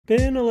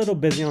Been a little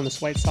busy on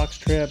this White Sox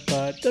trip,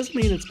 but doesn't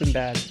mean it's been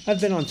bad.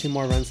 I've been on 2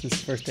 more runs since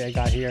the first day I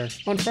got here.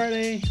 On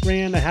Friday,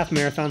 ran a half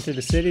marathon through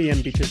the city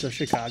and beaches of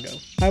Chicago.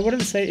 I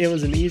wouldn't say it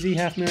was an easy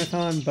half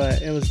marathon,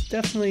 but it was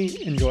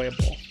definitely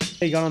enjoyable.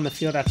 I got on the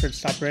field after it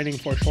stopped raining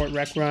for a short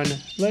rec run.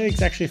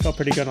 Legs actually felt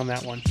pretty good on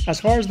that one. As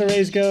far as the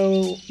Rays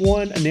go,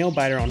 won a nail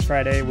biter on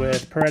Friday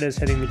with Paredes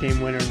hitting the game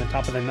winner in the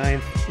top of the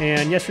 9th.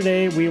 And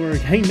yesterday we were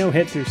getting no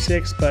hit through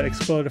 6, but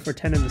exploded for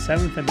 10 in the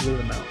 7th and blew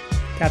them out.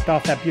 Capped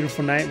off that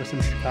beautiful night with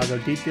some Chicago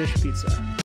deep dish pizza.